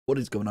What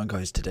is going on,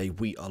 guys? Today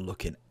we are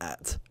looking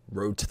at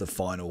Road to the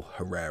Final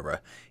Herrera.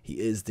 He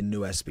is the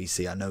new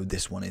SBC. I know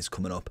this one is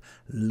coming up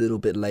a little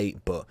bit late,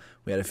 but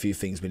we had a few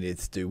things we needed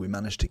to do. We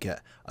managed to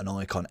get an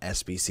icon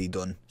SBC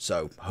done,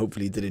 so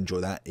hopefully you did enjoy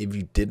that. If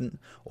you didn't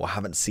or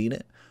haven't seen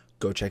it,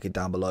 go check it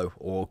down below,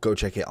 or go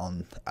check it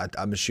on,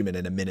 I'm assuming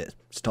in a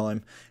minute's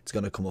time, it's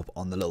going to come up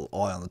on the little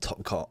eye on the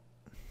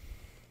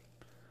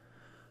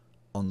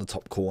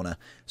top corner.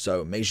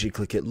 So make sure you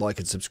click it, like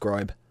and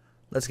subscribe.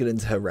 Let's get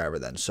into Herrera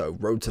then. So,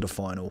 Road to the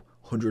Final,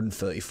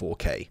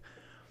 134k.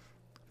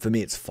 For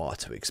me, it's far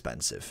too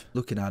expensive.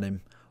 Looking at him,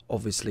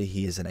 obviously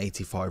he is an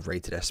 85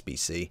 rated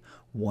SBC,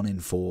 1 in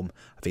form,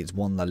 I think it's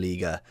 1 La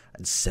Liga,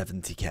 and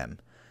 70 chem.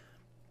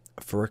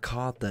 For a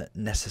card that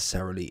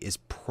necessarily is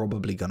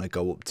probably going to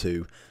go up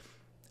to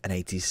an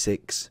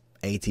 86,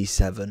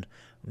 87,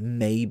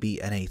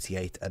 maybe an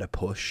 88 at a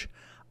push,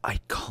 I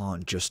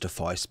can't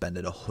justify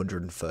spending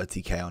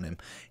 130k on him.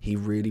 He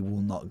really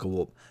will not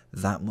go up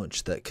that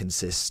much that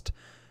consists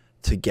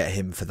to get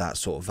him for that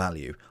sort of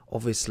value.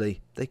 Obviously,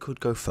 they could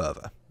go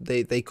further.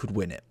 They could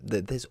win it.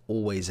 There's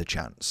always a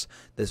chance.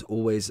 There's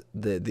always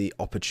the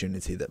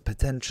opportunity that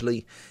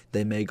potentially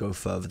they may go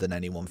further than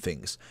anyone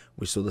thinks.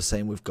 We saw the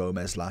same with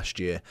Gomez last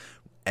year.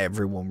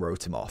 Everyone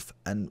wrote him off,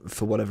 and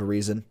for whatever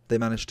reason they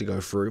managed to go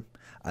through,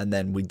 and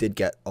then we did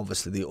get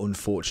obviously the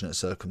unfortunate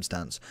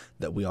circumstance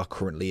that we are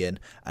currently in,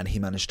 and he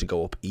managed to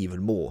go up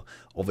even more.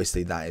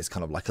 Obviously that is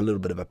kind of like a little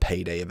bit of a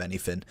payday. If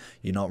anything,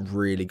 you're not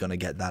really going to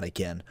get that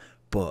again,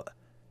 but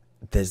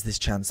there's this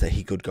chance that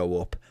he could go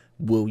up.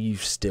 Will you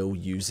still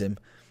use him?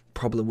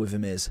 Problem with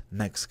him is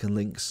Mexican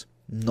links,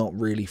 not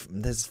really.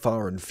 There's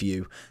far and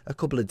few, a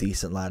couple of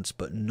decent lads,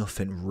 but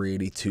nothing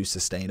really too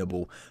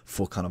sustainable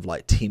for kind of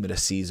like team of the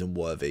season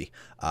worthy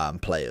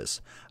players.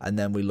 And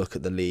then we look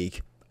at the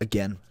league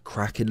again,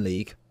 cracking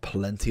league,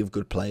 plenty of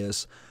good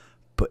players,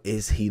 but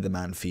is he the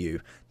man for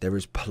you? There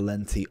is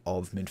plenty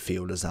of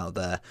midfielders out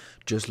there.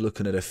 Just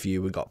looking at a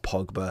few, we got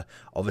Pogba,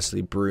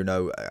 obviously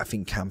Bruno, I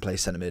think can play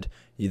centre mid.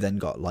 You then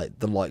got like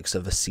the likes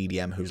of a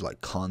CDM who's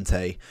like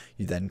Kante.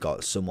 You then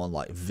got someone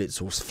like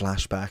Witzel's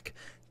flashback.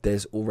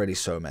 There's already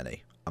so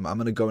many. I'm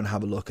going to go and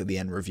have a look at the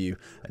end review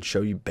and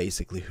show you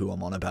basically who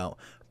I'm on about.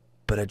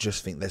 But I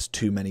just think there's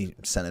too many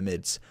centre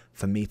mids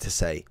for me to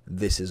say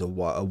this is a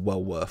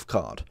well worth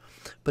card.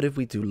 But if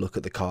we do look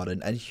at the card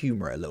and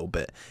humour it a little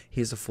bit,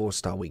 he's a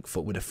 4-star weak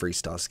foot with a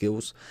 3-star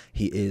skills.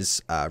 He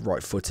is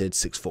right footed,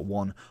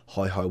 6'1",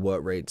 high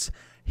work rates.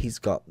 He's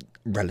got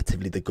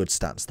relatively the good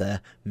stats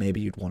there.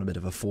 Maybe you'd want a bit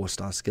of a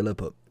 4-star skiller,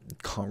 but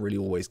can't really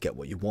always get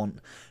what you want.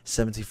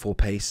 74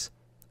 pace.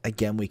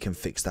 Again, we can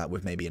fix that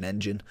with maybe an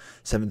engine.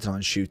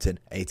 79 shooting,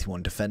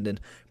 81 defending.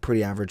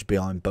 Pretty average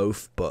behind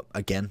both, but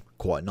again,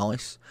 quite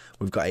nice.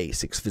 We've got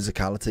 86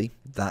 physicality.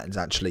 That is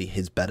actually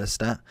his better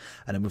stat.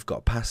 And then we've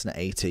got passing at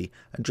 80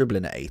 and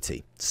dribbling at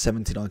 80.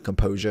 79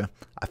 composure.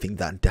 I think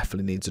that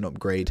definitely needs an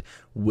upgrade.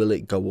 Will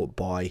it go up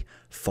by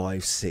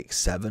 5, 6,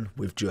 7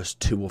 with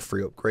just 2 or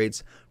 3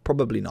 upgrades?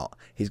 Probably not.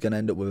 He's going to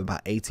end up with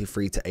about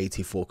 83 to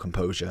 84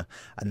 composure,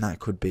 and that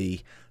could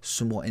be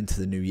somewhat into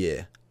the new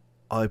year.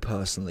 I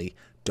personally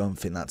don't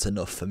think that's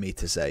enough for me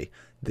to say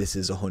this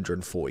is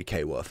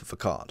 140k worth of a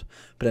card.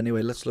 But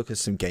anyway, let's look at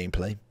some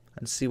gameplay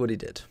and see what he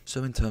did.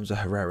 So in terms of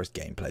Herrera's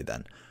gameplay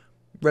then,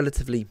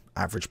 relatively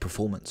average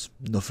performance.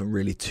 Nothing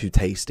really too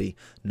tasty,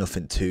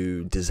 nothing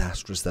too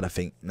disastrous that I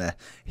think, meh,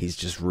 he's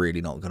just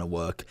really not going to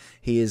work.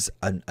 He is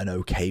an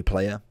okay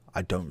player.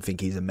 I don't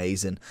think he's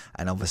amazing,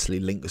 and obviously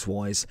links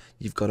wise,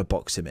 you've got to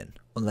box him in.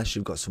 Unless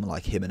you've got someone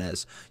like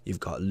Jimenez, you've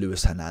got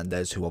Luis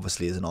Hernandez, who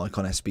obviously is an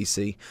icon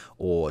SBC,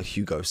 or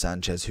Hugo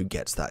Sanchez, who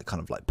gets that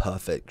kind of like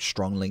perfect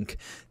strong link,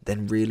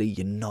 then really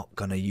you're not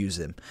going to use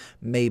him.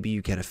 Maybe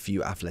you get a few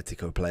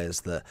Atletico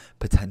players that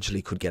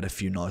potentially could get a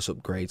few nice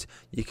upgrades.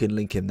 You can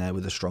link him there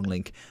with a strong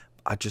link.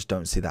 I just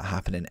don't see that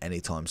happening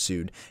anytime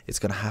soon. It's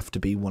going to have to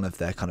be one of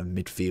their kind of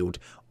midfield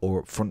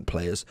or up front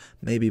players.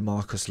 Maybe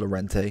Marcos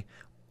Llorente.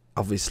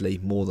 Obviously,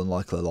 more than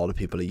likely, a lot of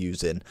people are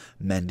using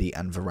Mendy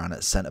and Varane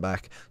at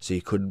centre-back, so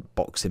you could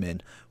box him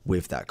in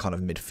with that kind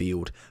of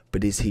midfield.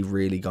 But is he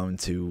really going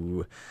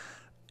to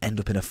end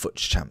up in a FUT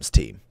Champs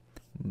team?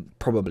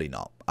 Probably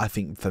not. I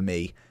think for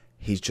me,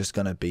 he's just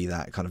going to be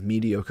that kind of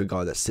mediocre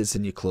guy that sits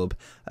in your club.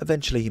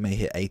 Eventually, he may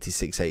hit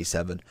 86,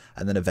 87,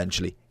 and then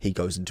eventually he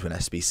goes into an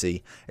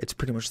SBC. It's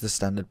pretty much the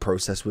standard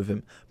process with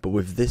him, but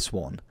with this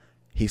one,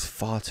 he's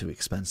far too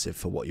expensive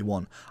for what you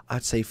want.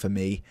 I'd say for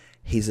me,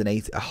 he's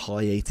a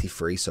high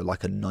 83, so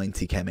like a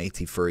 90 chem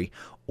 83,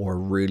 or a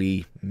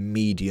really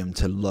medium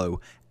to low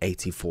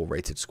 84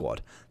 rated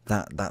squad.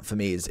 That for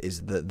me is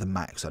the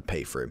max I'd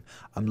pay for him.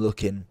 I'm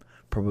looking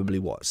probably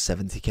what,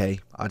 70k,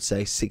 I'd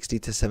say 60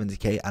 to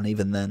 70k, and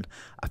even then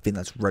I think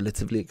that's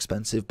relatively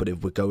expensive. But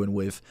if we're going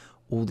with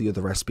all the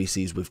other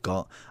SBCs we've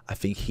got, I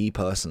think he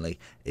personally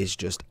is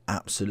just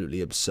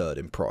absolutely absurd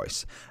in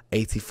price.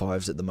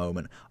 85s at the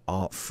moment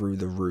are through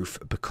the roof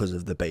because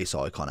of the base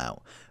icon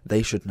out.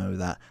 They should know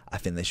that. I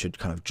think they should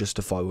kind of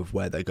justify with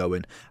where they're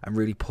going and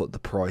really put the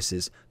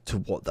prices to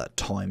what that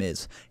time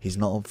is. He's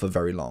not on for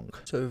very long.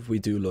 So if we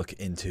do look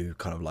into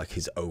kind of like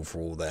his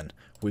overall, then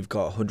we've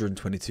got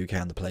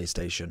 122k on the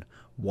PlayStation,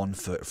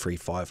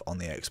 135 on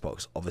the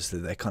Xbox. Obviously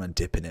they're kind of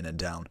dipping in and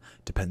down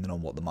depending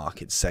on what the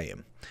market's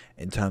saying.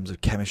 In terms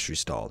of chemistry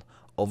style,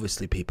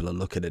 obviously people are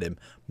looking at him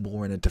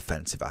more in a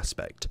defensive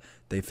aspect.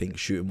 They think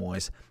shooting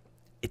wise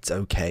it's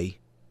okay,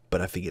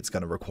 but I think it's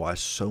going to require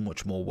so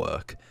much more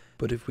work.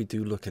 But if we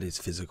do look at his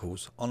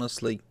physicals,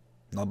 honestly,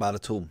 not bad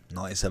at all.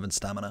 97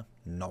 stamina,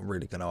 not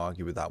really going to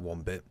argue with that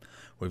one bit.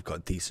 We've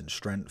got decent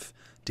strength,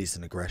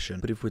 decent aggression.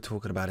 But if we're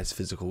talking about his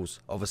physicals,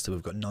 obviously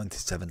we've got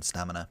 97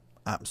 stamina.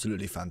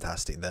 Absolutely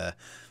fantastic there.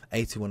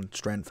 81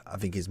 strength, I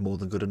think is more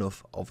than good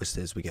enough.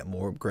 Obviously as we get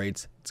more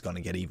upgrades, it's going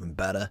to get even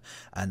better.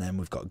 And then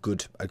we've got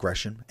good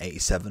aggression,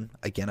 87.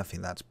 Again, I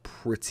think that's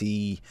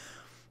pretty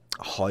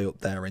high up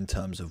there in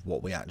terms of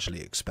what we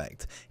actually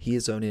expect. He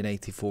is only an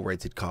 84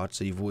 rated card,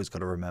 so you've always got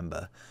to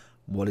remember,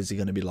 what is he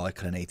going to be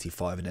like on an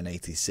 85 and an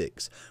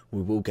 86?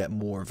 We will get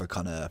more of a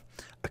kind of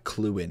a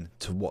clue in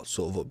to what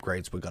sort of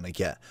upgrades we're going to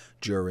get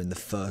during the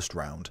first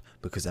round,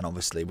 because then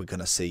obviously we're going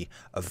to see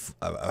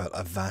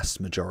a vast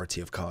majority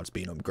of cards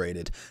being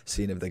upgraded,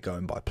 seeing if they're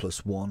going by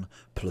 +1,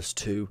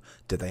 +2,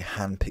 do they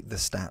handpick the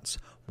stats,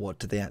 what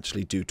do they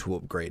actually do to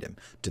upgrade him?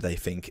 Do they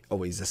think,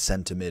 oh, he's a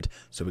centre mid,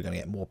 so we're going to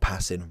get more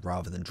passing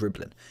rather than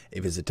dribbling?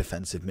 If he's a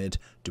defensive mid,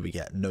 do we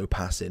get no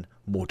passing,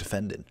 more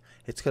defending?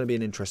 It's going to be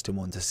an interesting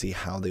one to see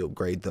how they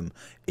upgrade them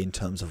in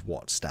terms of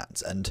what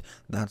stats, and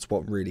that's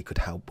what really could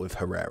help with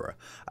Herrera.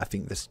 I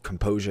think this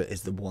composure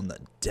is the one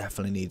that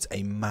definitely needs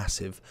a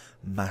massive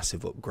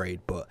upgrade,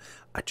 but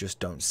I just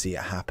don't see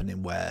it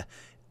happening where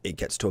it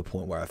gets to a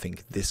point where I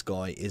think this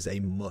guy is a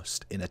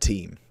must in a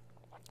team.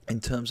 In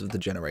terms of the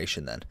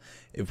generation then,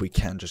 if we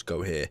can just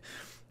go here,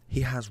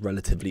 he has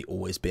relatively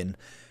always been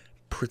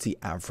pretty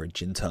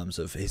average in terms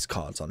of his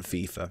cards on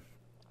FIFA.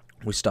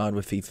 We started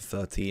with FIFA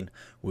 13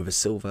 with a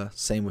silver,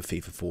 same with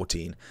FIFA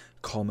 14,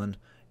 common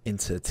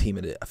into team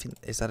of the, I think,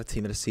 is that a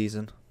team of the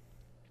season?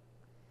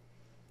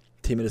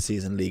 Team of the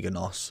season Liga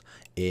NOS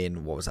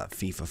in, what was that,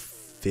 FIFA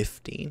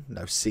 15?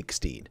 No,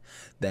 16.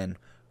 Then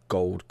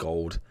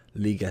gold,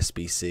 League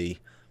SBC,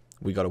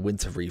 we got a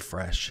winter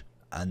refresh,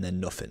 and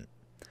then nothing.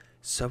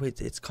 So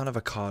it's kind of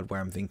a card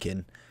where I'm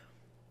thinking,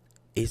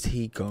 is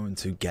he going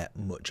to get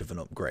much of an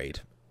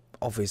upgrade?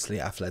 Obviously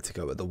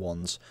Atletico are the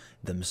ones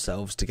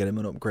themselves to get him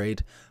an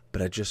upgrade,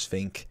 but I just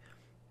think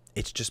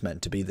it's just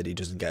meant to be that he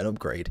doesn't get an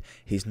upgrade.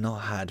 He's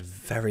not had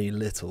very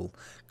little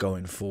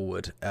going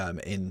forward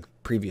in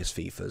previous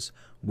FIFAs.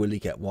 Will he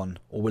get one,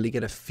 or will he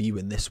get a few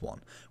in this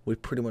one? We're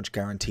pretty much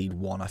guaranteed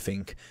one, I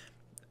think.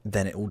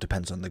 Then it all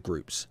depends on the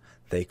groups.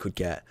 They could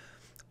get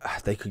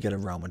a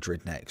Real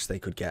Madrid next. They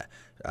could get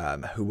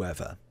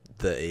whoever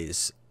that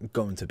is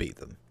going to beat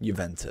them.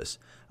 Juventus.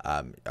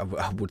 I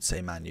would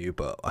say Man U,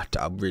 but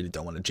I really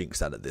don't want to jinx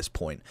that at this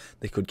point.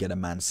 They could get a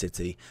Man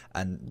City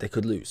and they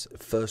could lose.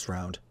 First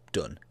round,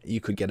 done. You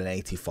could get an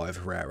 85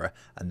 Herrera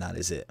and that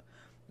is it.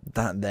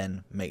 That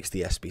then makes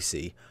the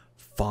SBC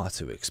far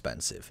too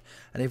expensive.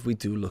 And if we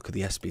do look at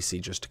the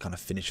SBC just to kind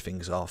of finish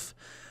things off,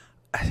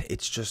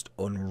 it's just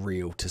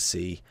unreal to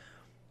see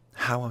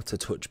how out of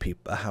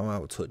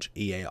touch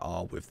EA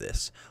are with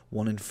this.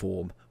 1 in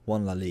form,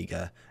 1 La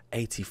Liga,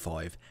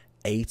 85,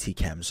 80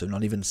 chem, so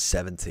not even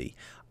 70.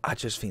 I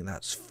just think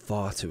that's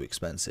far too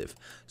expensive.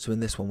 So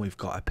in this one we've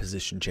got a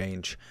position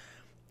change,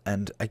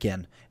 and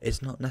again,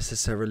 it's not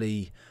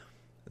necessarily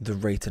the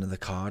rating of the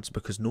cards,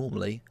 because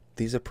normally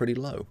these are pretty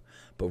low,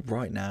 but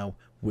right now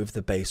with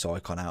the base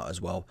icon out as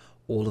well,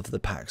 all of the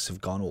packs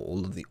have gone, or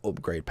all of the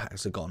upgrade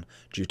packs are gone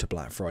due to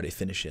Black Friday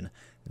finishing.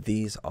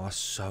 These are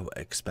so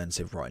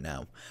expensive right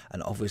now,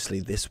 and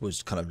obviously this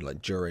was kind of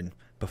like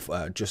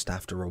just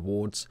after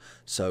rewards,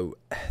 so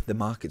the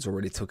market's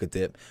already took a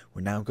dip.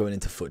 We're now going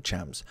into FUT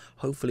Champs.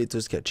 Hopefully it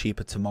does get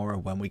cheaper tomorrow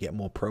when we get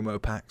more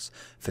promo packs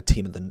for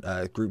team of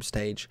the group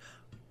stage,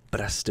 but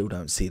I still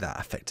don't see that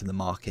affecting the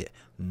market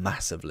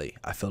massively.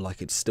 I feel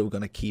like it's still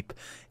going to keep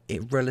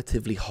it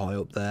relatively high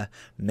up there.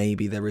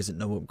 Maybe there isn't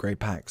no upgrade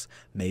packs,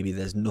 maybe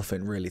there's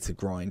nothing really to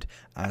grind,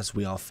 as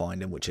we are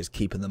finding, which is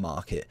keeping the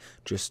market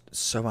just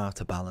so out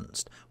of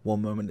balance.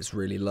 One moment it's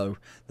really low,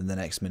 then the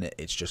next minute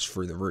it's just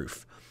through the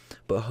roof.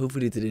 But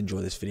hopefully you did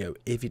enjoy this video.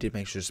 If you did,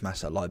 make sure to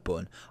smash that like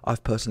button.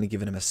 I've personally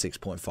given him a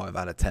 6.5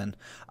 out of 10.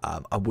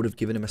 I would have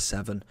given him a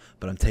 7,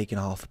 but I'm taking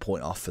half a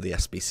point off for the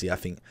SBC. I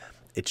think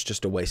it's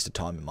just a waste of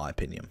time in my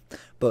opinion.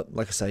 But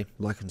like I say,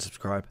 like and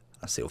subscribe.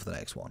 I'll see you all for the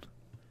next one.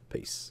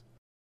 Peace.